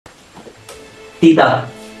Tita,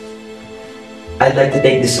 I'd like to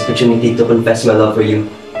take this opportunity to confess my love for you.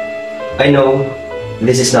 I know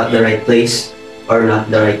this is not the right place or not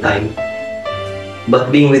the right time, but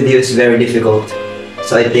being with you is very difficult,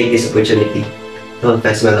 so I take this opportunity to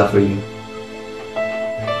confess my love for you.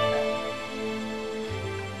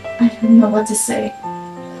 I don't know what to say.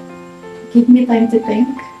 Give me time to think.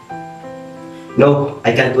 No, I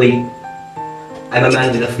can't wait. I'm a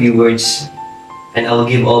man with a few words, and I will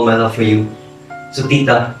give all my love for you. So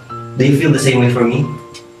Tita, do you feel the same way for me?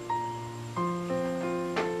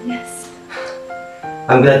 Yes.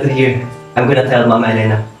 I'm glad to hear. I'm gonna tell Mama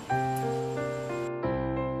Elena.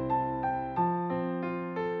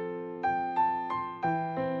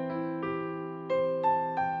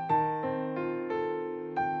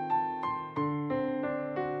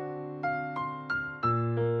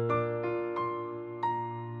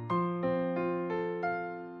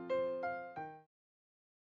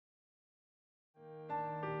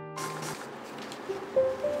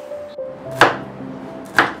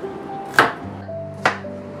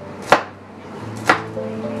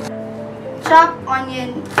 Chop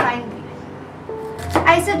onion finely.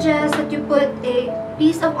 I suggest that you put a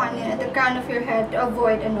piece of onion at the crown of your head to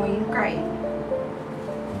avoid annoying crying.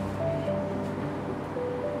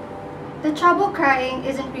 The trouble crying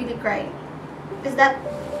isn't really crying. Is that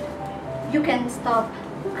you can stop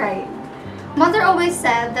crying. Mother always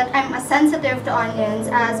said that I'm as sensitive to onions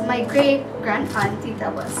as my great-grandaunt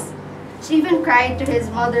Tita was. She even cried to his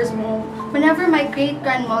mother's womb whenever my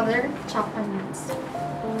great-grandmother chopped onions.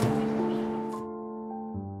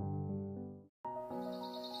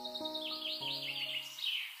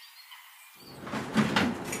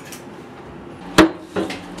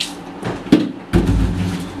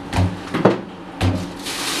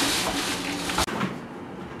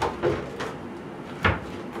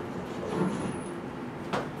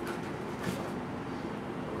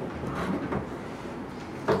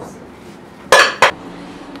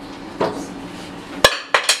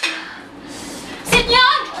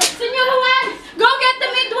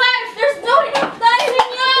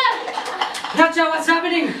 What's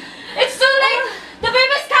happening? It's too late! The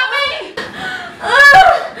baby's coming!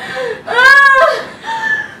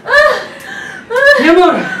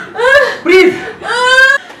 Amor! Breathe!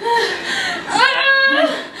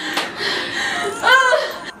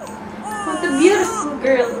 What a beautiful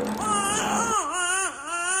girl!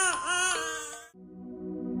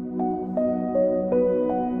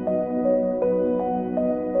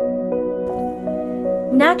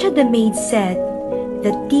 Nacha the maid said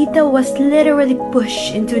that Tita was literally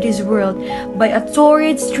pushed into this world by a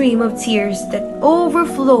torrid stream of tears that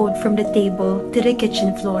overflowed from the table to the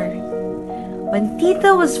kitchen floor. When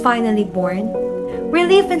Tita was finally born,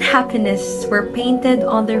 relief and happiness were painted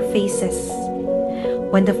on their faces.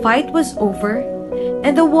 When the fight was over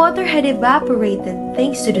and the water had evaporated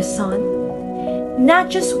thanks to the sun,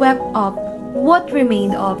 Nacha swept up what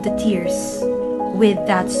remained of the tears. With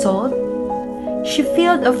that salt, she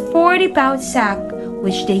filled a 40-pound sack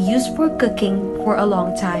which they used for cooking for a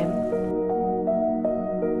long time.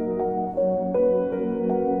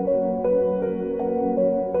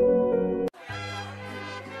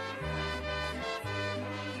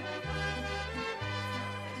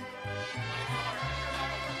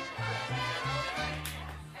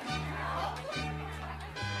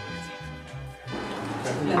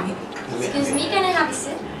 Excuse me, can I have a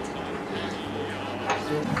sip?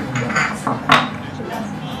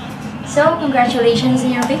 So, congratulations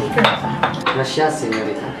on your baby girl. Gracias,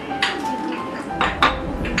 señorita.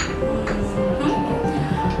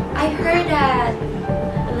 I heard that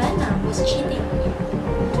Elena was cheating on you.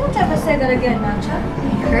 Don't ever say that again, Nacha. I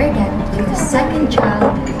heard that your second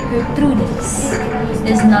child, Gertrudis,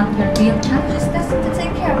 is not your real child. Just destined to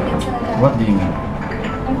take care of me until I die. What do you mean?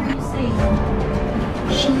 What are you saying?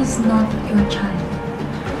 She is not your child.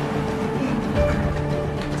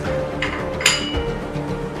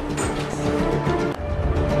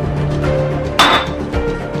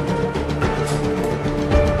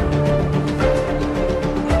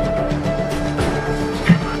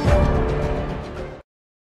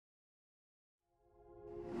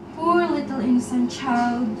 Innocent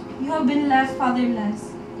child, you have been left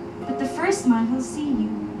fatherless. But the first man who'll see you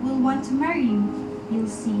will want to marry you. You'll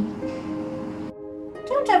see.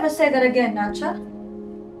 Don't ever say that again, Nacha.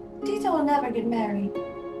 Tita will never get married.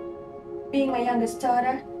 Being my youngest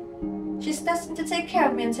daughter, she's destined to take care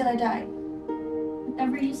of me until I die.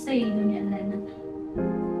 Whatever you say, Doña Elena.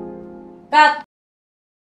 Cut!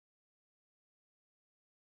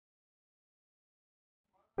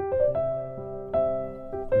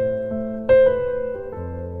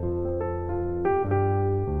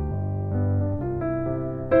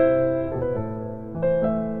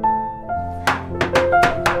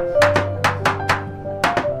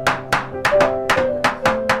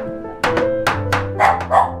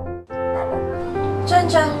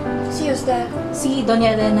 See who's there. Si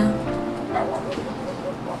Doña Elena.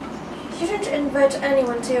 You didn't invite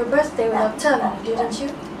anyone to your birthday without telling me, didn't you?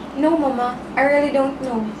 No, Mama. I really don't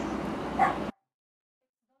know.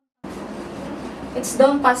 It's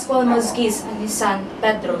Don Pascual Mosquiz and his son,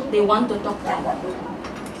 Pedro. They want to talk to you.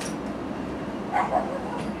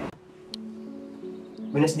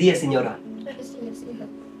 Buenos días, señora.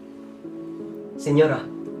 Señora,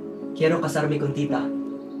 quiero casarme con Tita.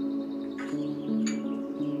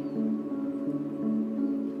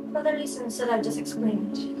 For the reasons that I've just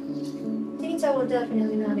explained, Tita will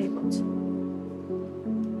definitely not be able to.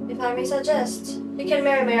 If I may suggest, you can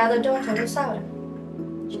marry my other daughter, Rosaura.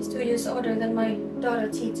 She's 2 years older than my daughter,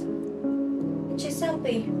 Tita. And she's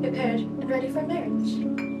simply prepared and ready for marriage.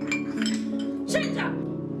 Shut up!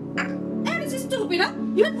 Alice is stupid, huh?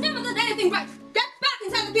 You have never done anything right. Get back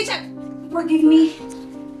inside the kitchen. Forgive me.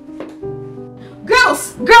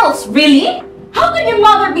 Girls, really? How can your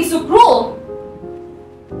mother be so cruel?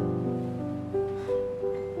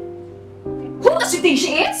 Who does she think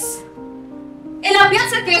she is? ¿La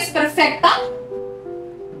piensa que es perfecta?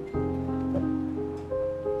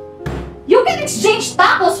 You can exchange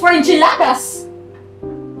tacos for enchiladas.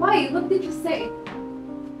 Why? What did you say?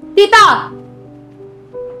 Tita!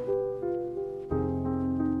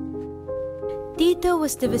 Tita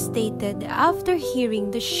was devastated after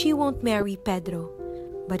hearing that she won't marry Pedro,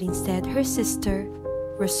 but instead her sister,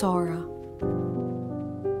 Rosaura.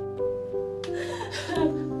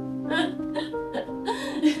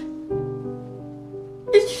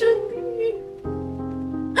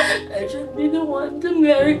 I should be the one to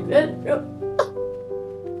marry Pedro.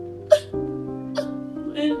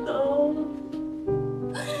 I know.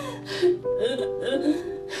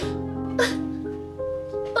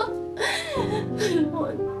 I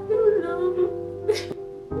want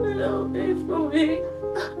to love me for me.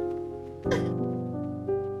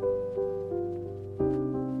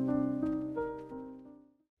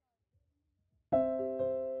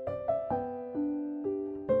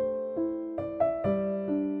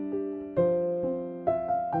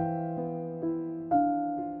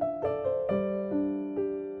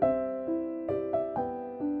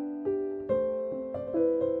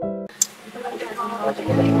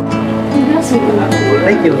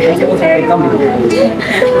 Thank you. Thank you for coming.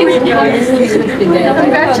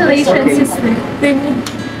 Congratulations, sister.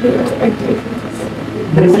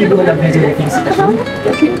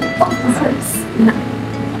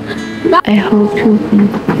 I hope you'll be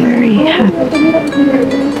very happy.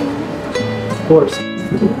 Of course.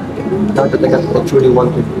 Now that I truly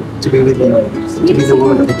wanted to be with you, to be the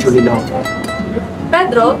woman that I truly love.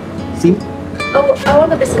 Pedro, See? I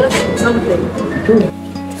want to discuss something. Sure.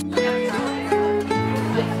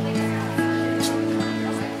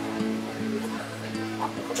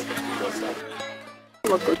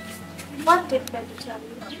 What did Pedro tell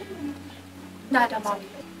you? Not about it.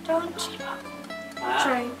 Don't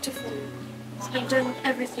try to fool me. I've done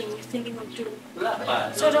everything you're thinking of doing.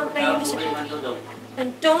 So don't play innocent with me.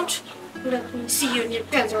 And don't let me see you near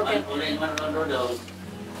Pedro again.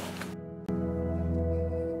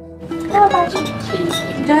 How about you?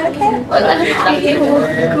 Is that okay?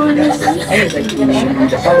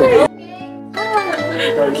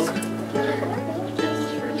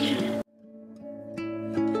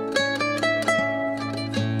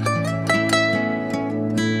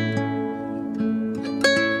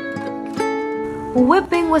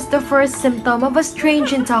 Whipping was the first symptom of a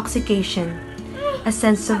strange intoxication. A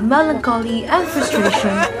sense of melancholy and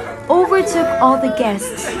frustration overtook all the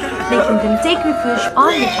guests, making them take refuge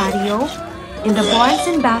on the patio, in the bars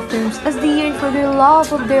and bathrooms as they yearned for the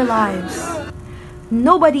love of their lives.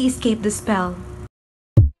 Nobody escaped the spell.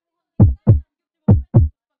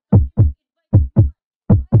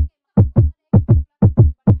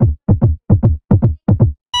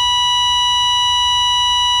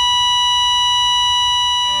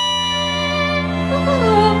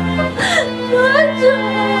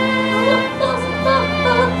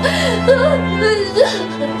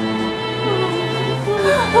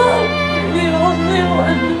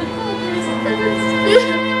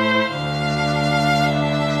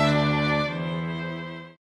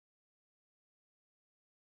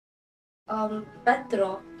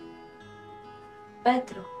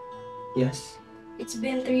 Pedro, Yes. it's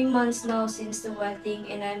been 3 months now since the wedding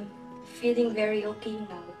and I'm feeling very okay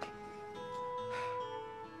now.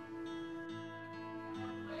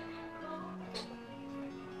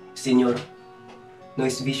 Señor, no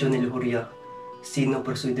es vicio ni lujuria, sino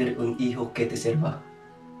persuadir un hijo que te sirva.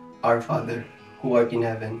 Our Father, who art in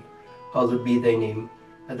heaven, hallowed be thy name,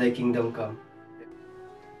 and thy kingdom come.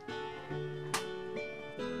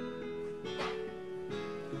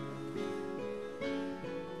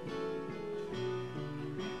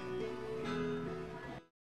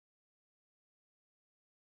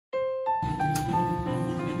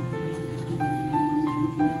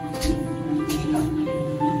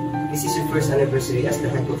 first anniversary as the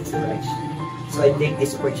head of the ranch. So I take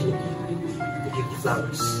this opportunity to give you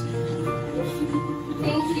flowers.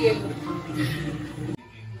 Thank you.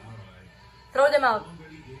 Throw them out.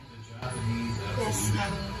 Yes,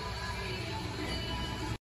 Mommy.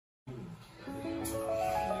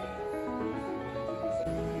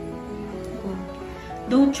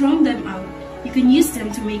 Don't throw them out. You can use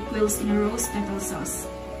them to make quills in a rose petal sauce.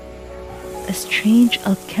 A strange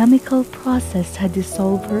alchemical process had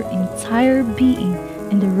dissolved her entire being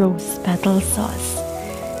in the rose petal sauce,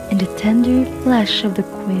 in the tender flesh of the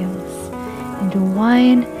quails, in the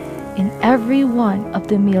wine, in every one of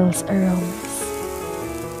the meal's aromas.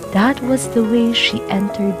 That was the way she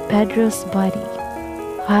entered Pedro's body,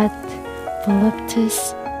 hot,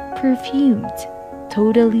 voluptuous, perfumed,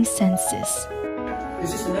 totally senses.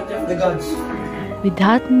 This is the nectar of the gods. With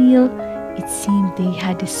that meal, it seemed they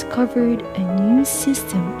had discovered a new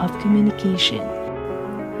system of communication.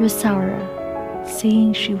 Rosaura,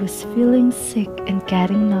 saying she was feeling sick and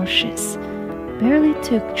getting nauseous, barely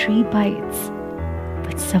took 3 bites,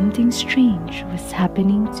 but something strange was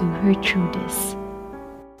happening to Gertrudis.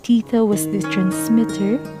 Tita was the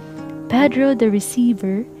transmitter, Pedro the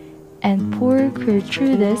receiver, and poor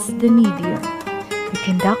Gertrudis the medium, the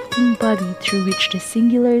conducting body through which the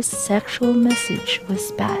singular sexual message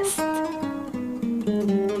was passed.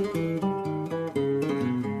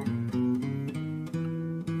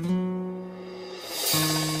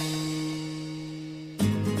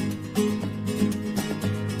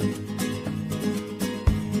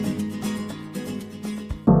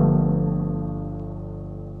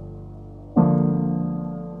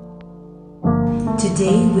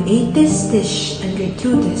 Today we ate this dish and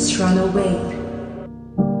Gertrudis ran away.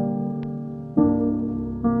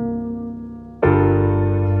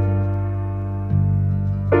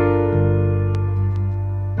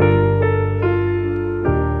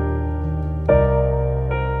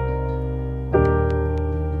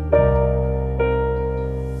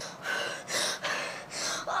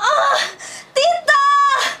 Tita!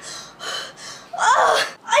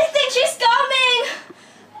 I think she's coming!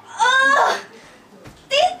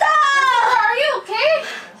 Tita! Are you okay?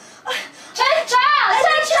 Chencha!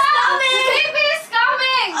 Chencha! The baby is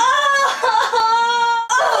coming!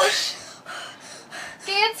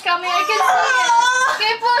 Okay, it's coming. I can see it.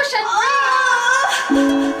 Okay, push and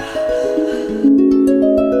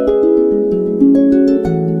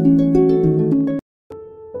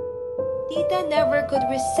Tita never could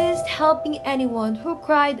resist helping anyone who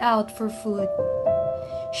cried out for food.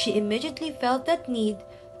 She immediately felt that need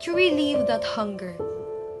to relieve that hunger.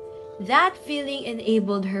 That feeling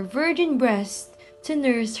enabled her virgin breast to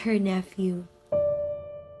nurse her nephew.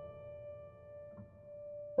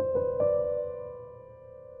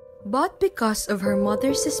 But because of her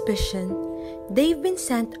mother's suspicion, they've been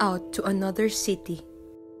sent out to another city.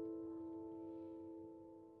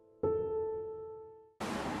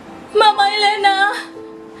 Mama Elena!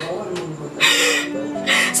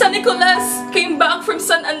 San Nicolas came back from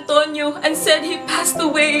San Antonio and said he passed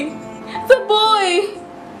away. The boy!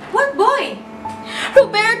 What boy?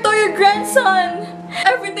 Roberto, your grandson!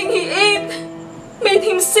 Everything he ate made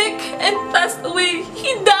him sick and passed away.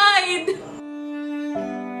 He died!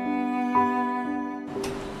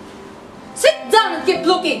 Sit down and keep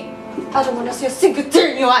looking! Alam mo na siya sigurd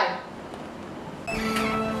niyo ay!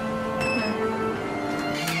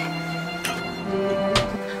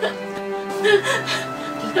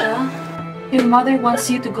 Tita, your mother wants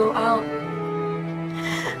you to go out.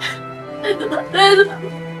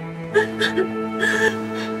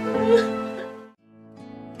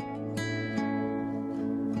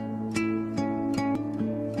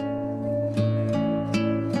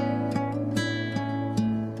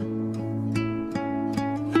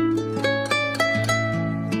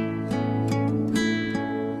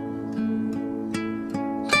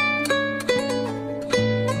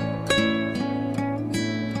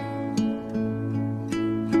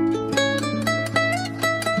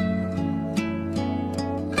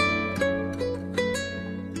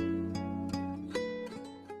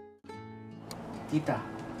 Tita,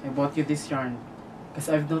 I bought you this yarn because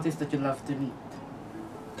I've noticed that you love to knit.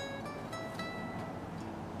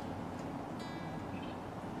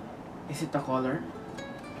 Is it a color?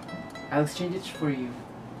 I'll exchange it for you.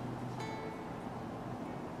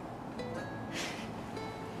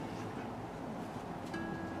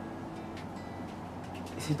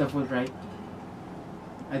 Is it a full right?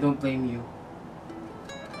 I don't blame you.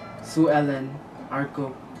 Sue Ellen, our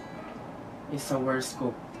cook, is a worse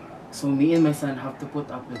cook. So me and my son have to put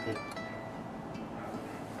up with it.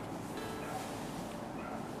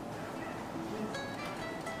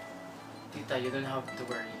 Tita, you don't have to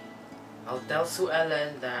worry. I'll tell Sue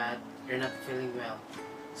Ellen that you're not feeling well.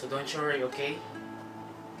 So don't you worry, okay?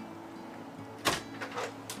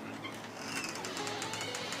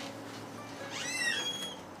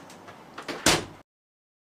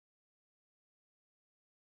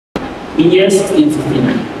 In year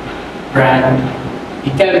 1659, Brand, a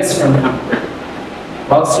chemist from Hamburg,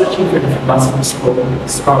 while searching for the philosopher's stone,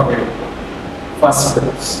 discovered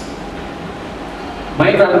phosphorus.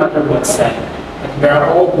 My grandmother once said that we are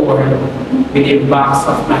all born with a box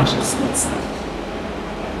of matches inside.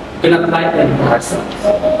 We cannot light them for ourselves.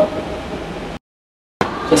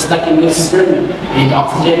 Just like in this experiment, we need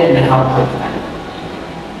oxygen and a help of that.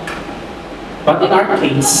 But in our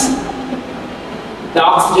case, the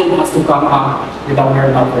oxygen has to come out with our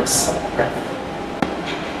lover's breath.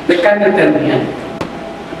 They cannot tell me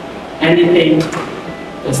anything,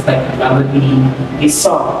 just like a melody, a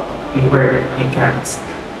song, a word, a chant.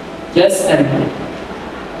 Just anything.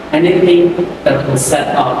 Anything that will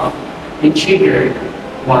set off and trigger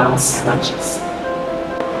one's conscience.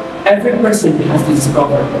 Every person has to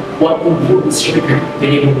discover what will do this trigger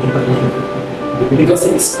being able to believe. Because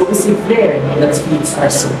it is exclusive there that feeds our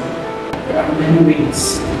soul. There are many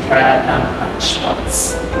ways to try to unmatch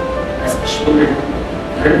thoughts. As a sugar,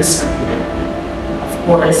 there is something. Of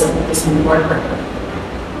course, it is important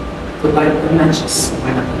to light the matches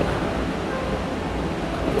when alive.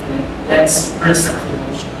 Let's first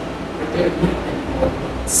emotion. Prepare and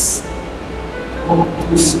moments. Hope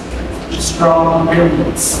to strong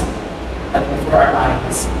brilliance that before our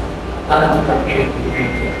eyes, not to prepare the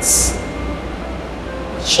ingredients.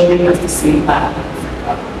 Showing us the same path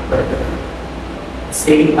further. The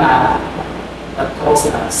same path that calls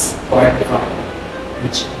us for a divine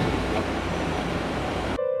reaching.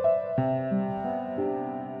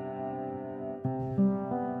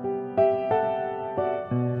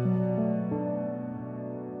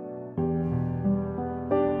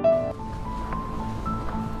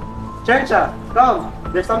 Chencha, come.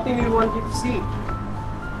 There's something we want you to see.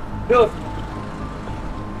 Look.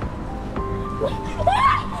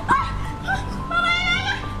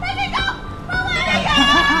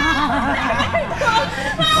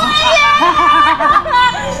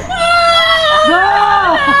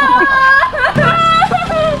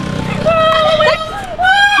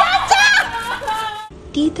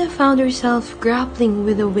 Tita found herself grappling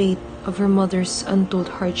with the weight of her mother's untold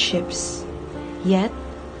hardships. Yet,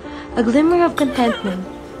 a glimmer of contentment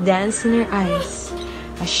danced in her eyes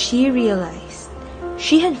as she realized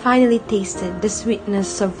she had finally tasted the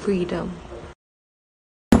sweetness of freedom.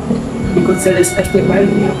 Because there is Esquivel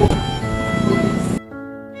here.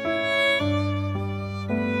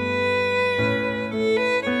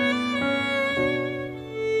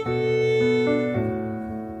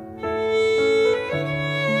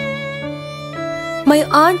 My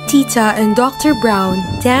Aunt Tita and Dr. Brown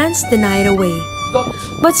danced the night away.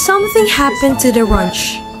 But something happened to the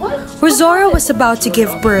ranch. Rosaura was about to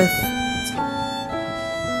give birth.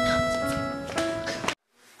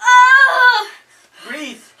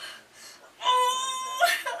 Breathe.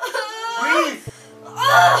 Breathe.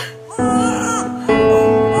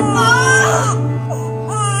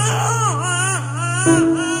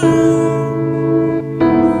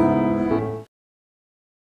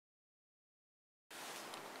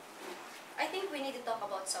 I think we need to talk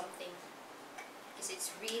about something. Because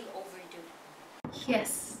it's real overdue.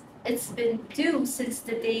 Yes, it's been due since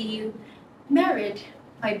the day you married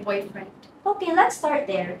my boyfriend. Okay, let's start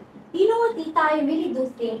there. You know what, Tita? I really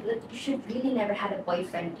do think that you should really never have a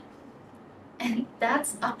boyfriend. And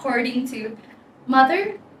that's according to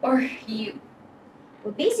mother or you?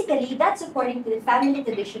 Well, basically, that's according to the family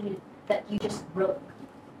tradition that you just broke.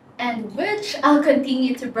 And which I'll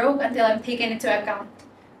continue to broke until I'm taken into account.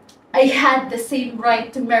 I had the same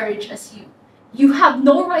right to marriage as you. You have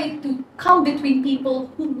no right to come between people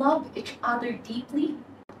who love each other deeply.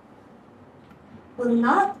 Well,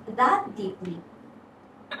 not that deeply.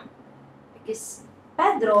 Because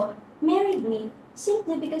Pedro married me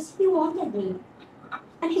simply because he wanted me.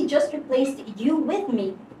 And he just replaced you with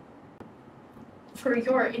me. For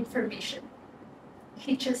your information,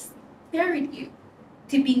 he just married you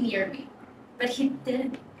to be near me, but he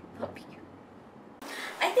didn't love you.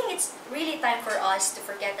 I think it's really time for us to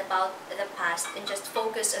forget about the past and just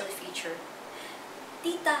focus on the future.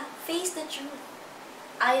 Tita, face the truth.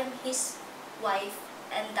 I am his wife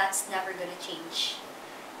and that's never gonna change.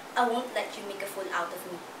 I won't let you make a fool out of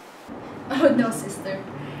me. Oh no, sister.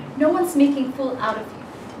 No one's making fool out of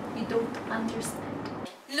you. You don't understand.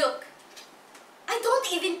 Look, I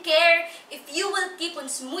don't even care if you will keep on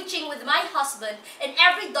smooching with my husband in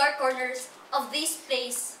every dark corners of this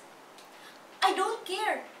place. I don't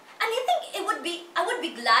care. And I would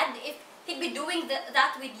be glad if he'd be doing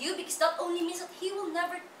that with you, because that only means that he will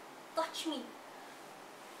never touch me.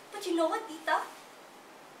 But you know what, Tita?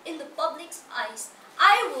 In the public's eyes,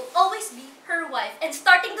 I will always be her wife. And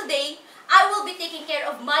starting today, I will be taking care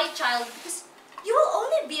of my child, because you will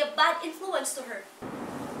only be a bad influence to her.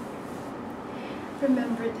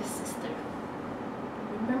 Remember this, sister.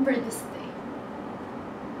 Remember this day.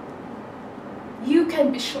 You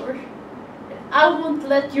can be sure that I won't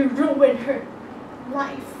let you ruin her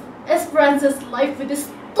life, Esperanza's life, with this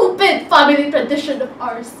stupid family tradition of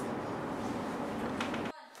ours.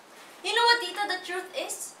 You know what, Tita, the truth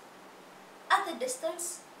is? At a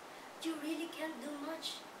distance, you really can't do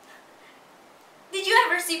much. Did you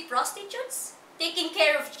ever see prostitutes taking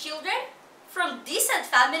care of children from decent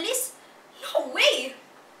families? No way!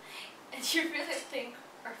 And you really think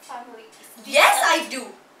our family is decent? Yes, I do!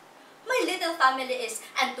 My little family is,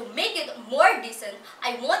 and to make it more decent,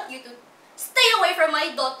 I want you to stay away from my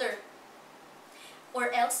daughter.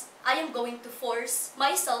 Or else, I am going to force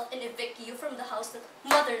myself and evict you from the house that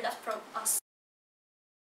mother left from us.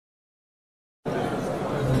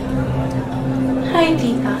 Hi,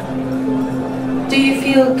 Tita. Do you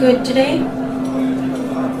feel good today?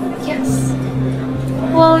 Yes.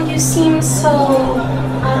 Well, you seem so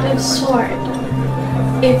out of sort.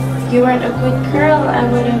 If you weren't a good girl, I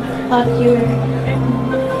would have thought you were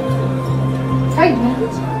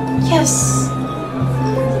pregnant. Yes.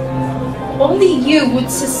 Only you would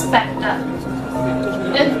suspect that.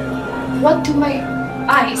 And what do my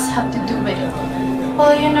eyes have to do with it?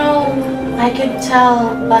 Well, you know, I could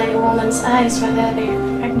tell by a woman's eyes whether they're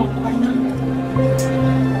pregnant or not.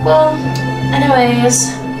 Well,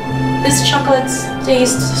 anyways, these chocolates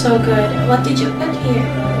taste so good. What did you put here?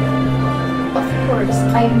 Of course,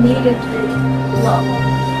 I made it with love.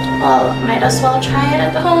 Well, might as well try it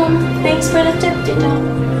at home. Thanks for the tip, Tita.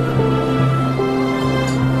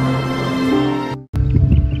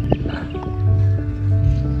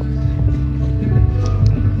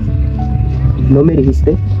 No me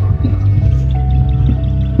dijiste?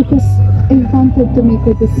 Because I wanted to make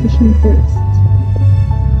a decision first.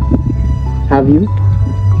 Have you?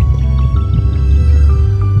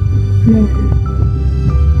 No.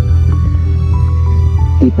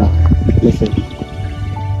 Tita, listen.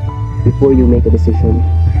 Before you make a decision,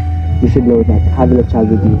 you should know that having a child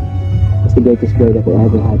with you is the greatest joy that I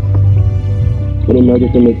ever had. But in order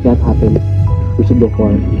to make that happen, we should go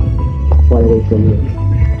far, far away from here.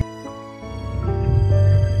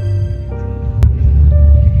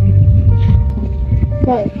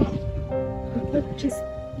 But let's just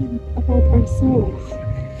think about ourselves.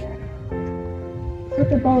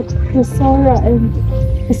 What about Rosaura and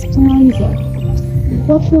Esperanza?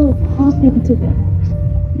 What will happen to them?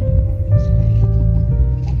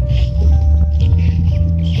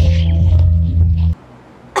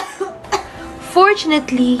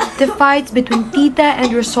 Fortunately, the fights between Tita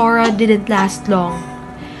and Rosaura didn't last long,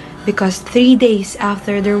 because 3 days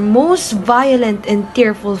after their most violent and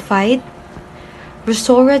tearful fight,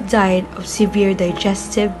 Rosaura died of severe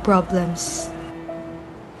digestive problems.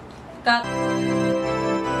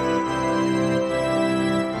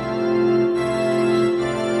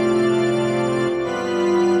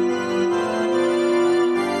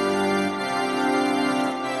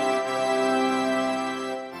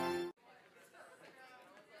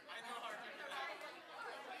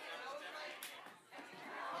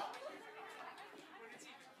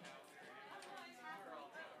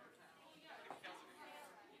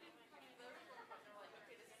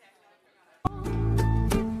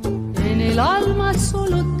 El alma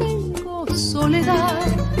solo tengo soledad.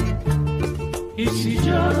 Y si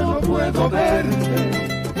ya no puedo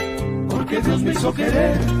verte, porque Dios me hizo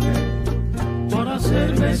quererte para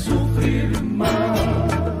hacerme sufrir más.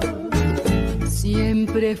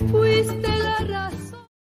 Siempre fuiste la razón.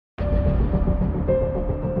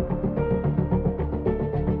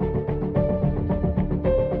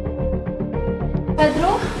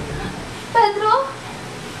 Pedro? Pedro?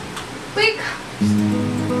 Wake up!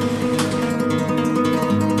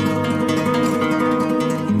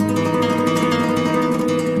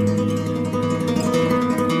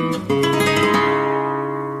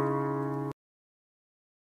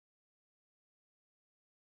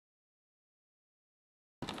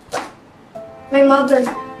 My mother.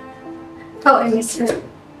 How I miss her.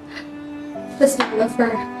 The smell of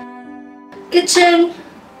her. Kitchen.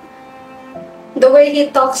 The way he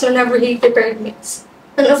talks whenever he prepared meals.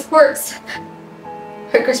 And of course,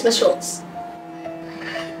 her Christmas rolls.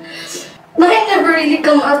 Mine never really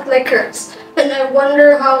come out like hers. And I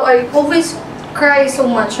wonder how I always cry so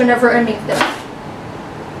much whenever I make them.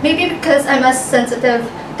 Maybe because I'm as sensitive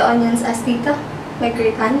the onions as Tita, my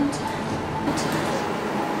great aunt.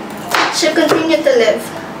 She'll continue to live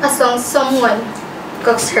as long as someone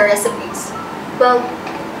cooks her recipes. Well,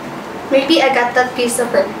 maybe I got that piece of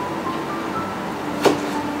her.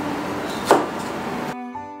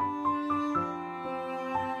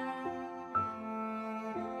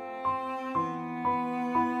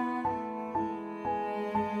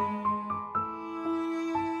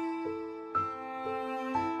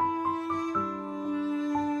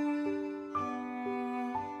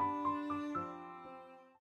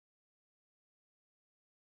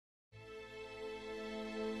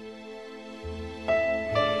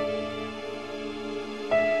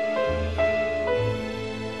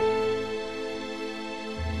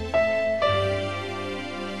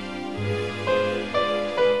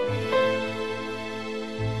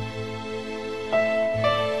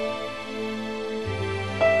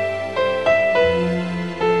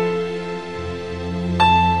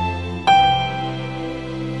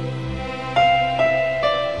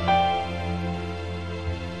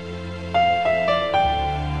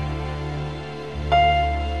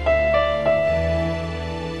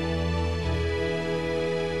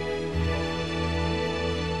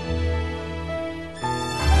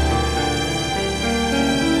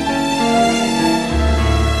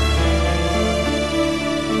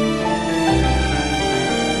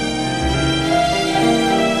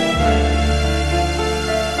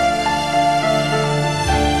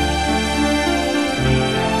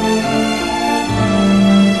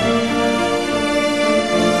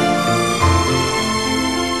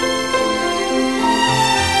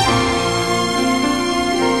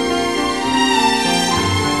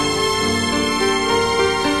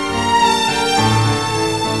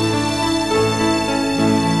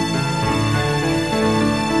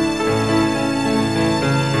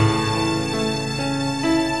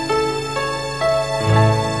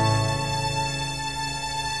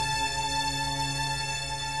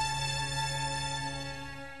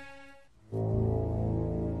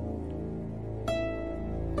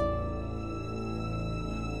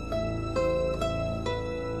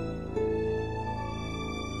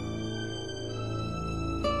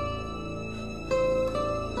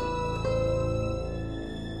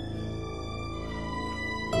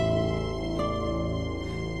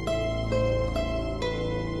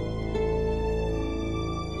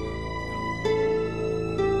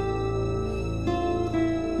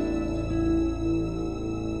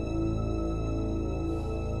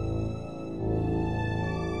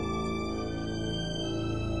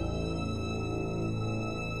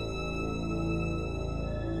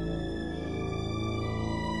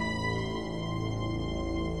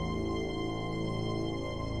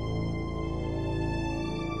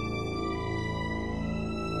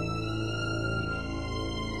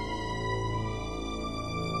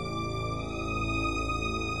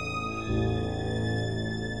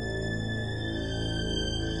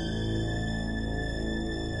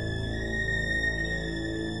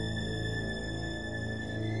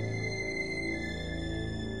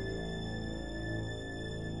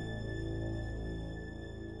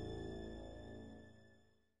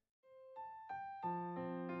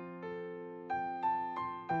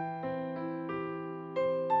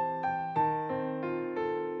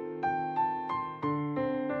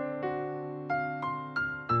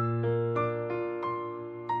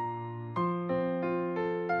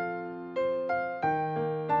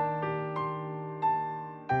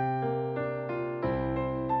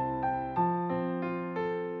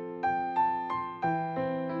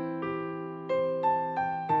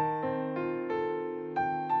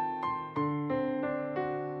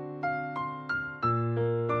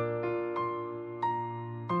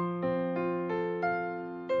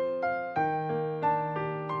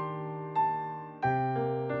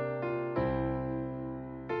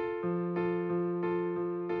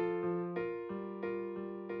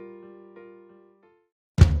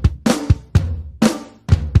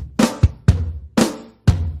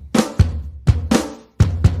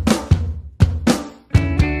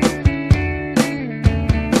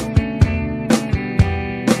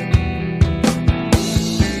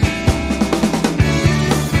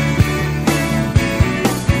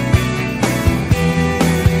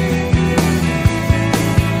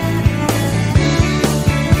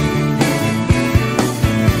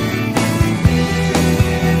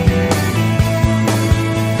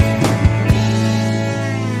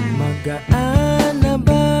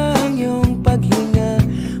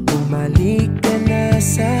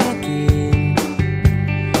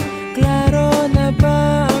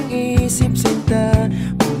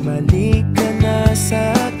 Bumalik ka na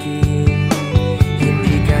sa'kin.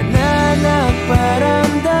 Hindi ka na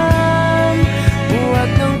nagparamdam.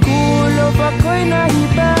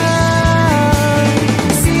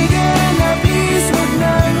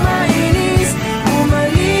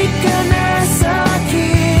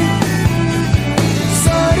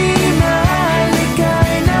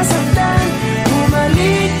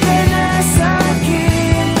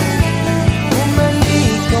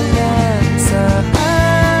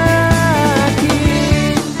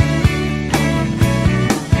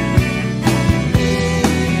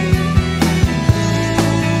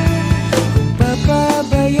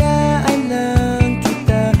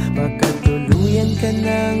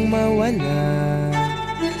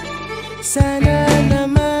 Sana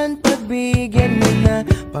naman pagbigyan mo na,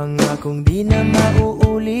 pangakong di na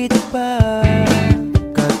mauulit pa.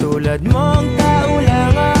 Katulad mong